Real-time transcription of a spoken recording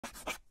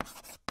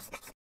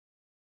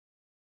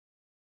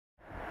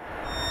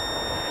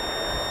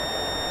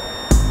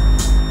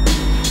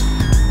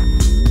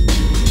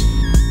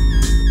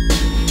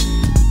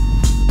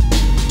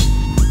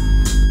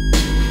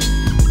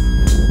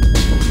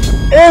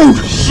Oh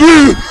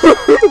shit!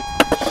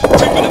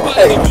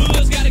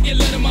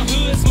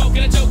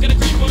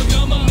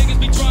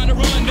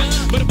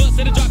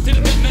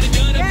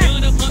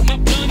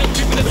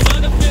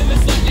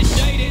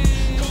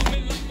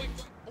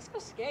 Let's go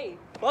skate.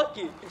 Fuck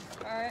it.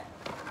 Alright.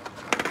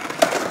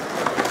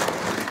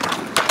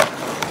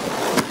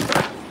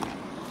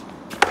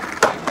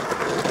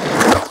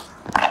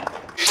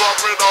 Drop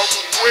it off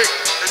quick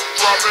and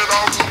drop it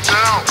off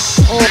down.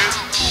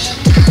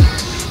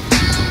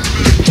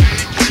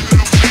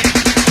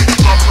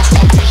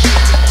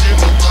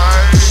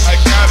 I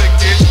gotta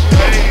get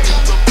paid.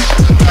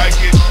 I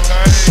get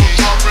paid. So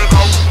drop it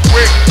off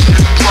quick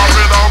and drop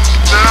it off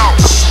down.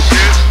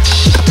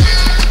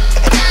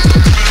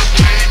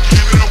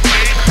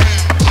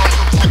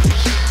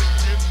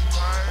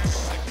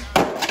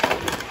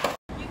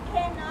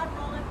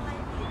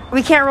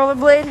 We can't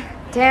rollerblade?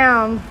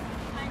 Damn.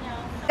 I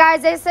know.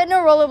 Guys, they said no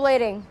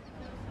rollerblading.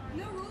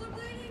 No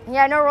rollerblading?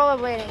 Yeah, no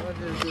rollerblading.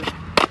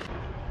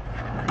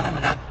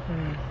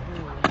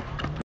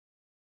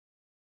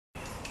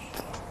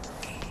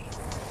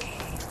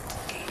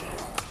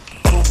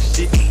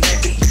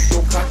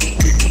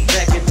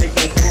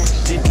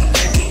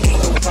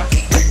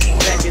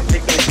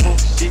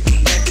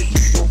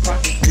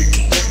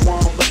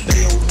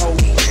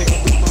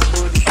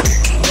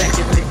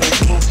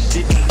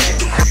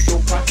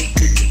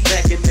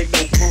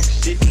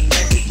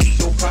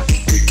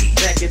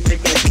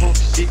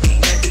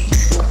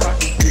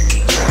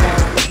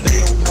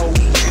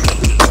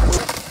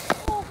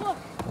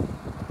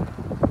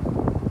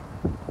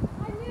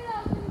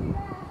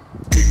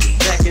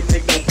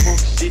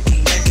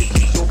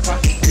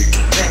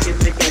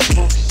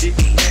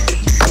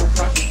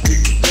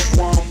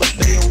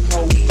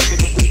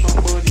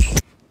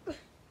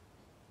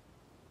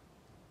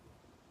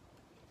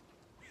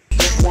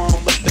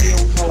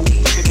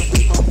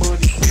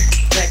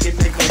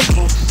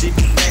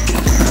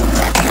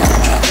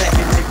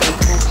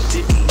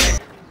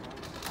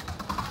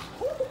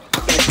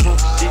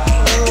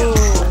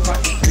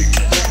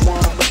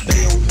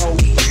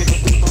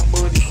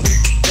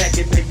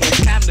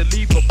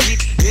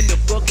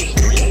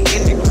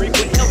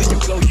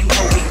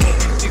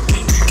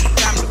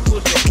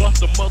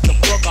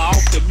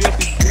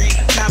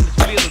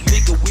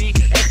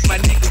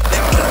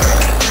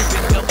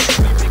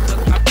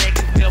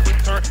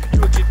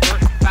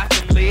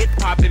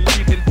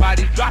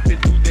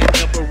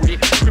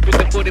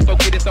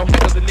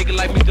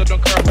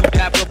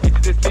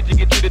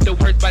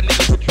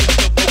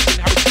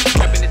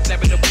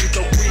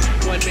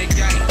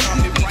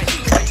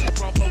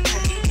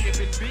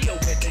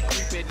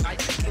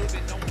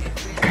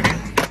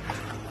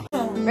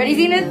 Ready,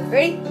 Zenith?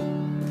 Ready?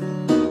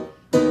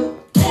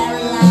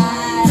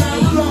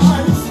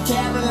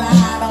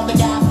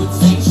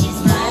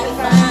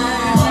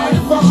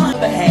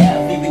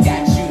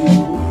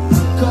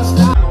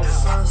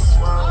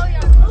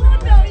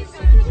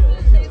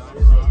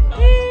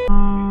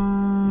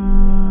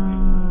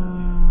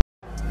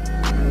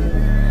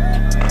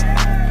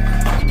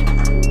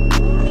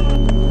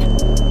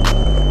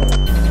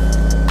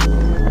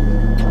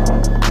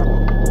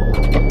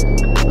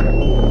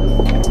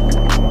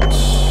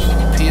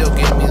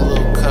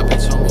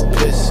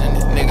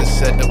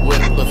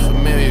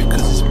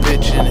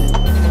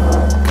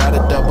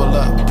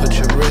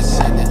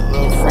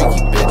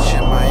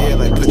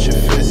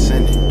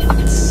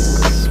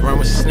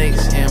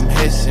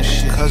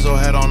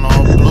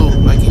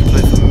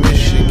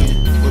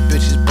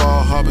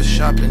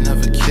 Shopping,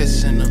 never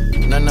kissing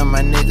them. None of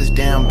my niggas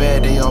down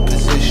bad, they all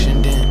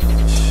positioned in.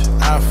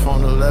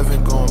 iPhone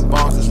 11 going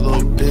bonkers,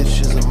 little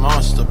bitch is a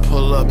monster.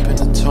 Pull up in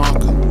the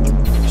Tonka.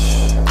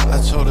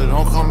 I told her,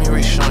 don't call me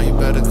Rishon, you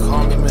better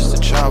call me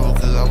Mr.-Chavo,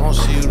 cause I won't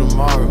see you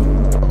tomorrow.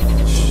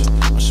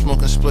 I'm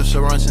smoking spliffs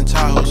or runs in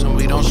Tahoes, and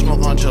we don't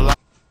smoke on July.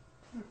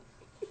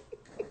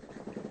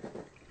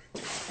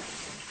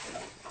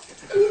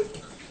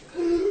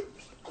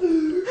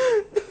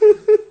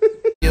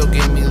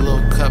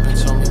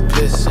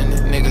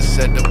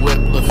 Said the whip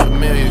look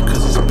familiar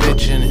cause it's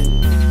bitch in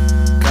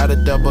it. Gotta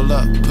double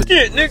up.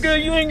 Shit,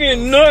 nigga, you ain't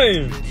getting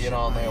nothing. Get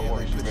on that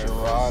work, you better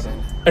ride him.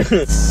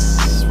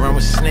 Run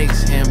with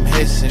snakes, him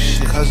hissing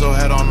shit. Cuzzo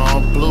had on all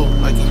blue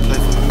like he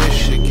played for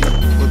Michigan.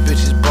 With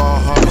bitches ball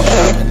hard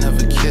shopping,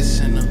 never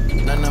kissing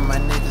them. None of my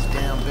niggas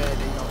down bad,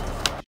 they all.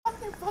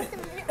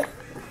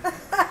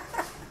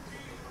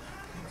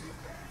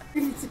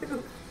 Me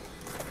too.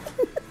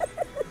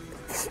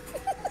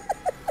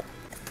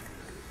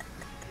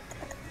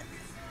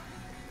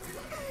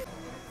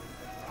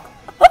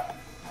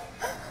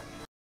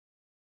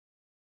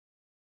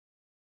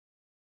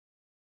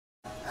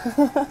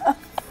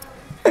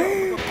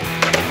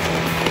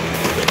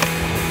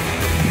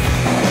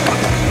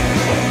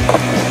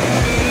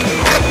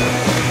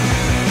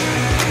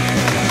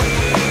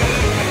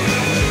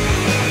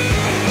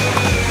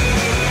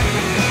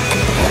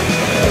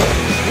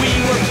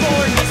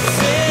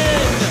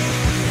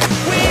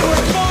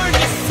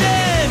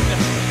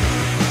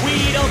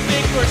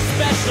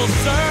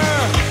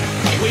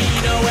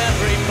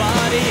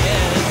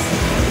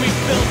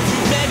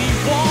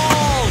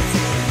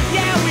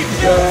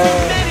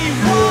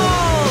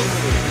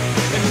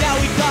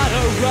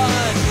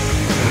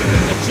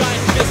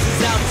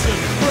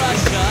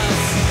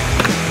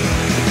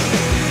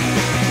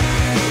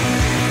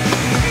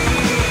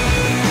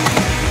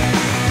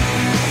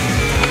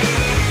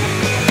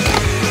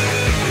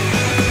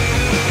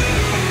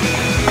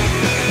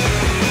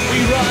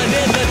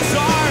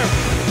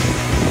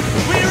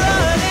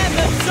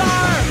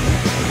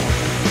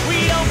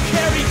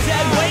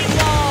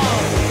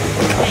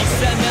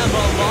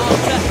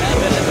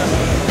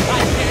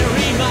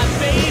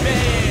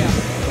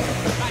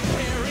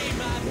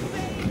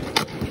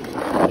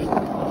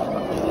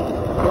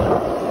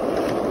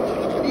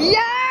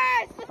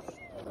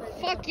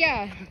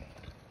 yeah.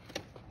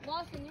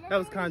 Lawson, you That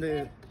was kind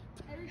of.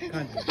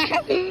 Yeah,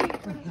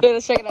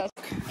 let's check it out.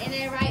 And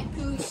then right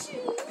two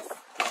shoes.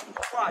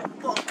 God,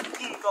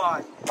 fucking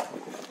God.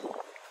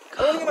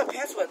 I don't get my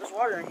pants wet. There's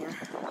water in here.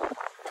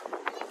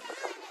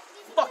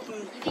 Fucking.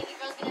 You think the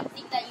girl's gonna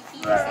think that you pee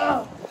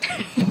yourself?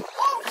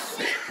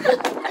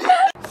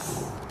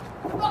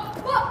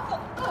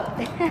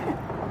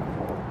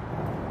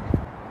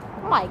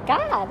 Oh my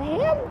God,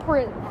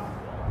 handprint.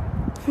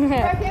 If you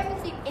haven't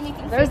seen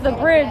anything, There's the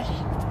bridge.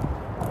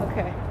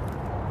 Okay.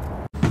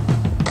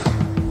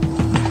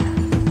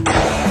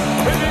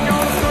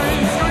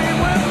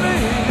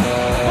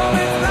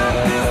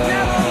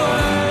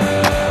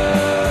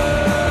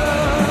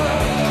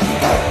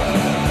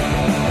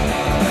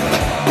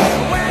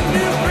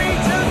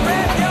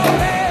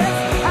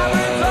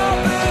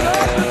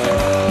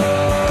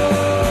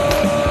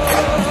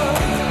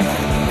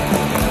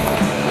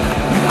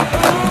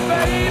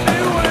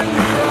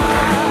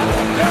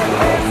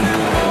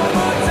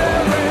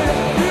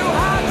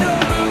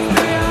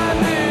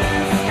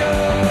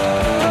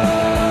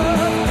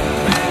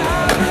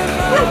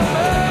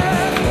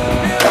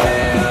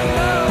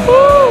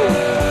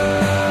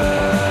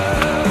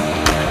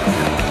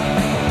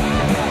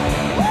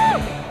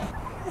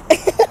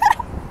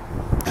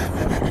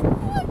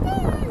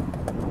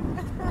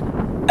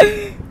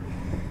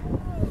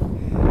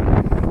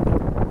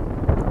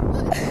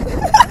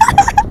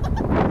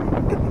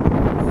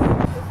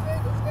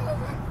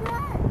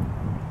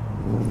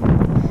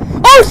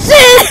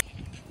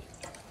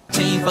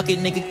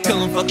 Fucking nigga, kill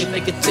him, fucking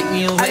make it take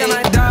me away. I got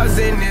my dogs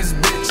in this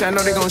bitch, I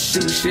know they gon'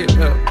 shoot shit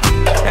up.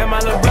 And my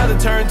little brother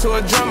turned to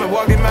a drummer,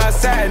 walking my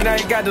side, now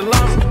he got the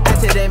lumber. I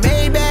said they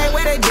made back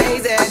where they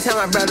J's at. Tell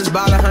my brothers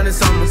ball 100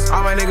 summers.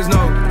 All my niggas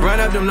know, run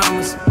up them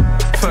numbers.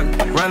 Fuck,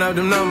 run up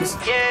them numbers.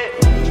 Yeah.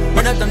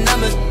 Run up them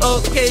numbers,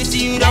 okay,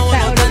 see you don't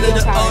want no thunder.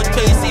 The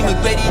okay, see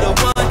McGrady the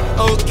one,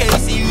 okay,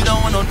 see you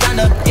don't want no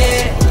thunder,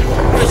 yeah.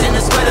 Christian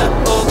the sweater,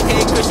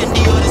 okay, Christian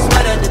Dior the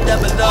sweater. The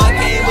double R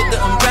came with the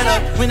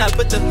umbrella. When I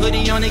put the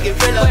hoodie on, it get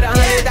realer. Put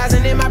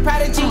 100,000 in my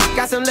prodigy.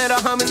 Got some little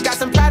homies, got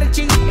some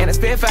prodigy. And I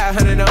spent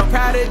 500 on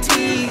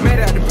prodigy. Made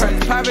it out the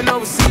project, popping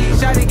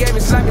overseas. Shawty gave me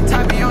slapping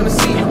toppy on the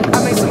seat.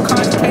 I make some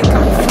cars, can't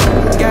come free.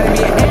 Gotta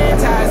be an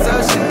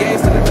anti-social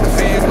gangster. The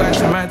fans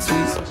watching my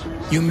tweets.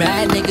 You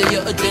mad nigga,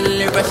 your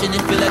adrenaline rushing.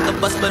 It feel like a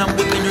bus, but I'm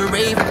whipping the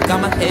rave.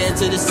 Got my head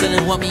to the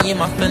ceiling, want me in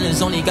my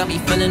feelings. Only got me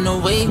feeling no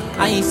way.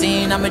 I ain't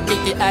saying I'm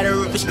addicted, out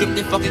of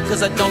restricted. Fuck it,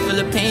 cause I don't feel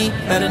the pain.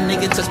 Let a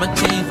nigga touch my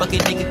chain. Fuck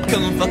it, nigga, kill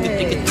him. Fuck it,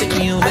 nigga, take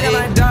me away. I got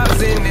my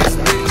dogs in this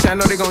bitch, I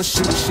know they gon'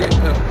 shoot shit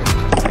up.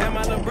 And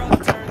my little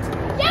brother turned to...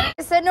 Yeah.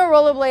 I said no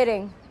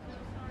rollerblading.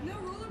 No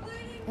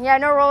rollerblading? Yeah,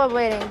 no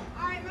rollerblading.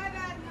 Alright, my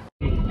bad.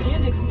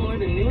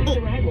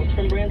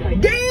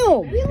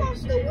 Damn! We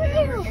lost the wheel.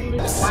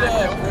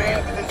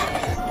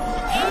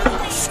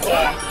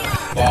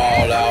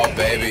 Ball out,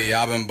 baby.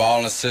 I've been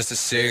balling since the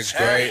 6th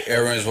grade.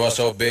 Earrings was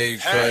so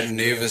big, couldn't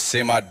even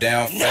see my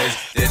damn face.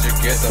 Did you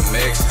get the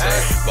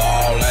mixtape?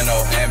 Ball and no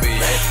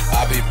NBA.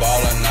 I be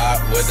balling out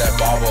with that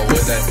ball, but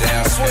with that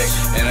damn stick.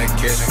 In the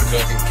kitchen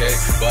cooking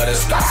cake, but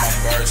it's not my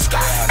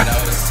birthday. I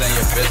never seen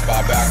your bitch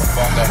buy back a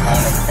fuck up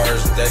on the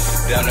first day.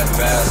 Damn it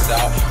passed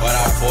out when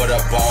I put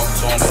up on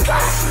 20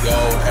 days.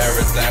 Gold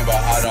everything, but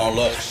I don't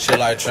look shit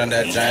like Trent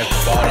that James.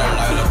 Ballin'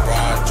 like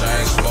LeBron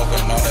James,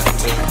 smoking on the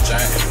 2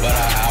 chain, but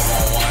I have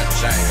on 1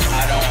 chain.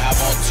 I don't have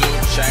on 2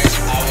 chains.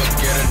 I would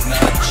get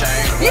another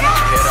chain when I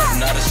hit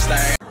another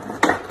stain.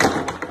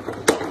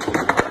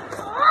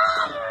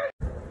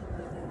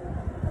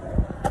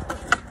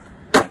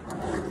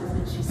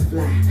 She's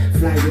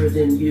flyer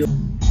than you.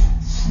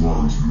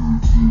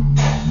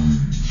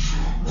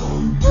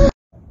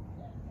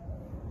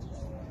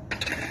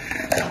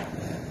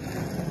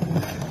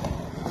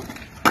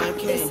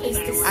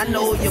 I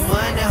know your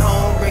money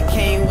hungry,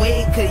 can't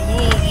wait, cause you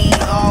ain't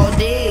eat all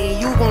day.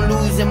 You gon'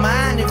 lose your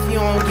mind if you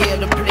don't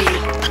get a plate.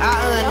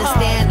 I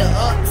understand the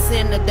ups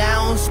and the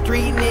downs,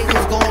 street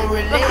niggas gon'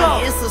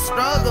 relate. It's a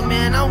struggle,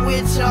 man, I'm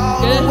with you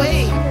all the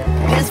way.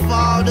 This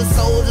fall, the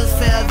soldiers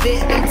fell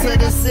victim to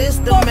the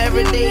system.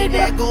 Every day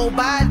that go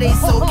by, they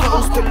so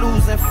close to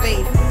losing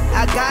faith.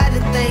 I gotta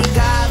thank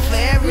God for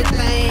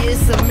everything.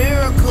 It's a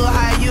miracle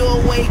how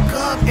you'll wake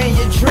up and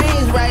your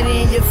dreams right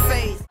in your face.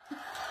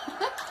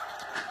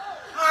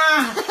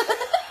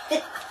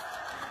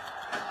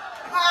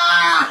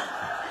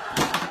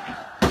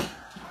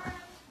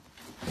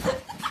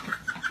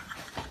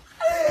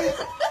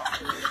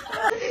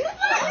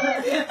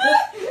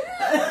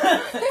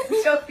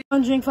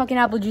 Don't drink fucking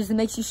apple juice, it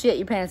makes you shit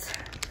your pants.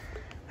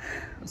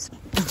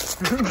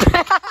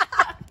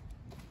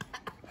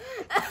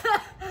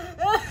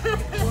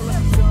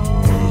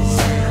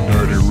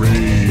 Dirty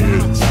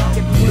reds,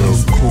 little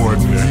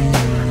Courtney,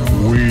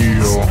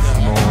 wheel,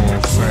 know what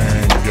I'm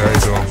saying,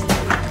 gator,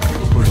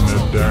 putting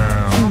it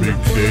down, big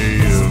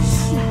days,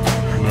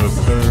 little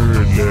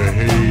third, little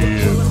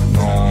head,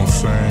 know what I'm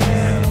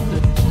saying,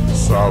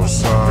 south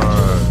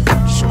side,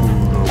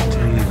 screwed up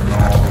click, know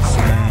what I'm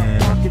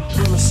saying,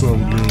 what's up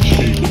little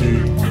Kiki,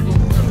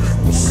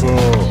 what's up,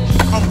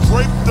 I'm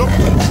draped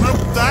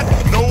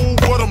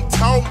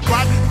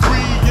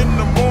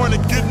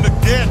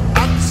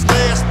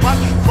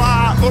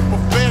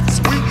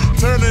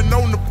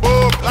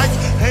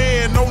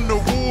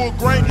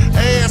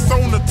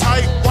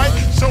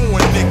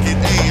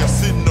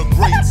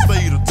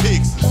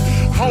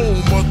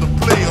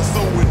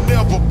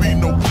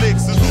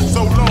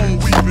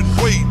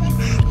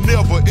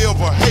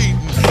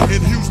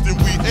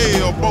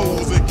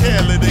elbows in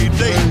Cali they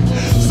day.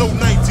 So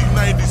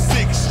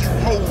 1996, you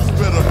hoes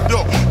better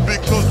duck,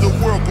 because the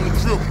world gon'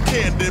 drip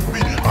candy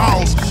be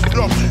all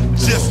screwed up.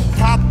 Just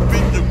pop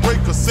in your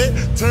brake cassette,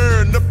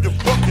 turn up your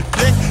fucking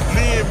deck,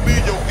 lend me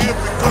your ear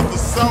because the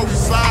south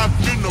side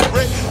finna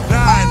wreck.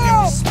 Dying in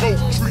the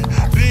smoke tree,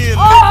 then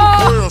let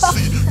the world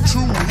see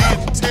true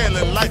hidden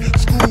talent like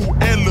Screw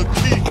and Lil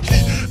Kiki.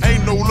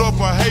 Ain't no love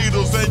for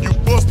haters and you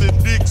busted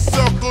dick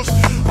suckers.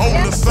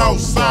 On the south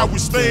side we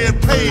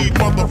stand paid,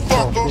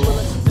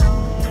 motherfucker.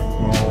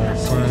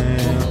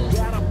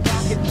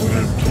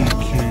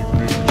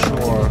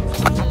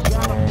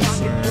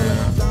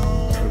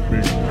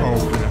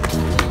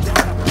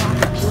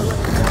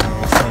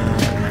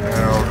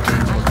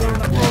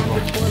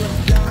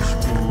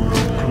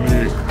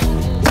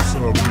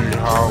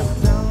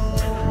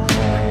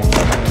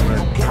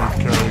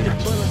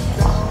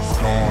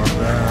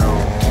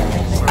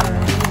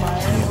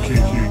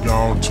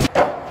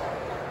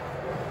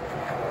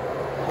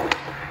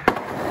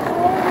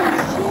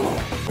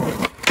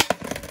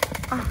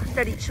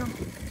 Steady, chill.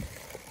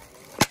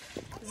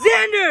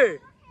 Zander!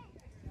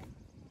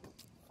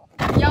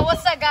 Yo,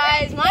 what's up,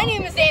 guys? My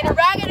name is Zander.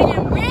 Back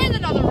again with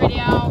another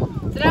video.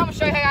 Today I'm gonna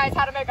show you guys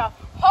how to make a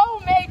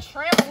homemade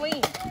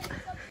trampoline.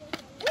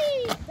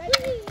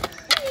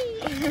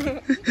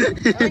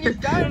 When you're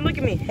done, look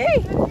at me.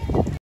 Hey!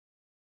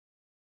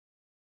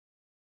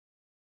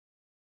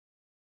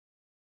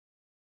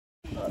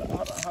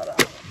 Hold on.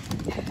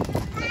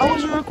 I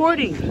wasn't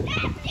recording.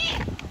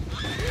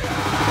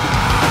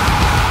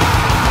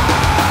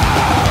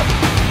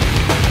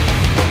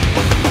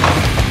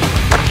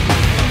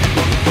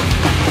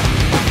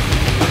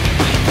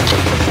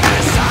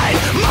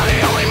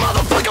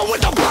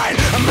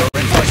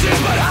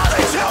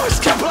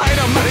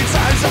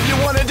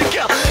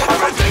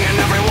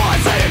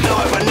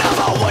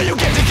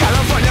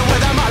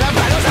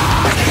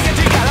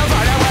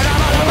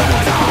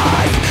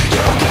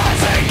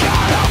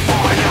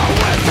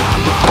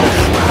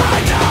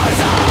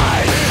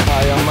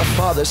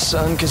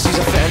 Son, cause he's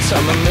a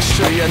phantom, a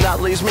mystery, and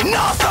that leaves me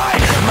nothing.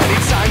 Many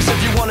times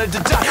if you wanted to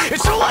die,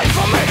 it's too late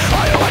for me.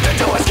 All you had to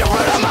do is get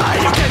rid of me.